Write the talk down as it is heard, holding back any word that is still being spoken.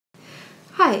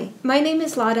Hi, my name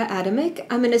is Lada Adamic.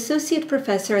 I'm an associate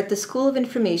professor at the School of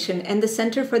Information and the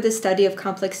Center for the Study of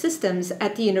Complex Systems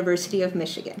at the University of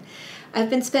Michigan. I've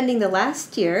been spending the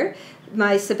last year,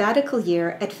 my sabbatical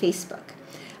year, at Facebook.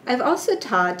 I've also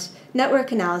taught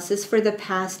network analysis for the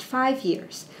past 5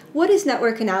 years. What is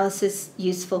network analysis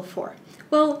useful for?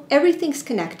 Well, everything's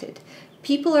connected.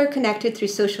 People are connected through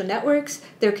social networks.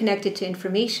 They're connected to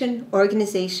information,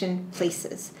 organization,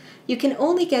 places. You can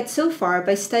only get so far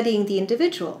by studying the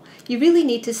individual. You really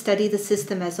need to study the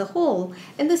system as a whole,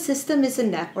 and the system is a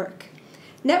network.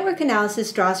 Network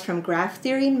analysis draws from graph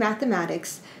theory in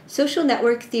mathematics, social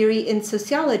network theory in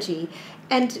sociology,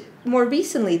 and more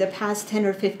recently, the past 10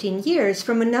 or 15 years,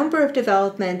 from a number of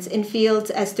developments in fields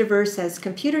as diverse as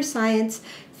computer science,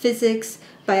 physics,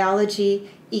 biology,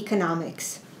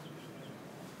 economics.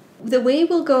 The way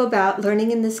we'll go about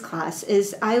learning in this class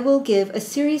is I will give a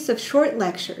series of short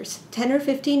lectures, 10 or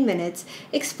 15 minutes,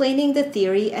 explaining the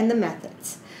theory and the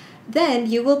methods.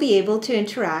 Then you will be able to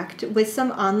interact with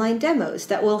some online demos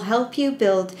that will help you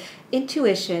build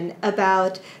intuition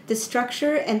about the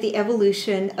structure and the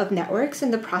evolution of networks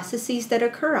and the processes that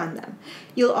occur on them.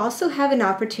 You'll also have an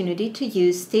opportunity to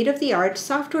use state-of-the-art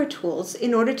software tools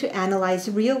in order to analyze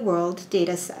real-world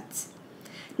data sets.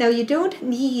 Now, you don't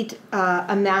need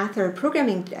a math or a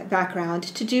programming background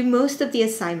to do most of the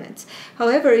assignments.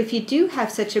 However, if you do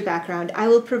have such a background, I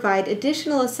will provide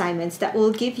additional assignments that will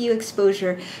give you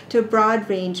exposure to a broad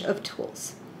range of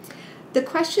tools. The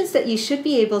questions that you should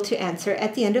be able to answer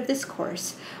at the end of this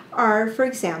course are, for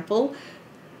example,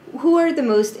 who are the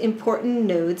most important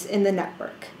nodes in the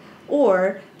network?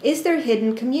 Or, is there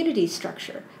hidden community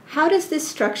structure? How does this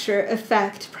structure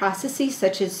affect processes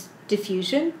such as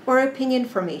diffusion or opinion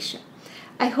formation?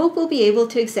 I hope we'll be able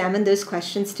to examine those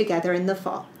questions together in the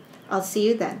fall. I'll see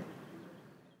you then.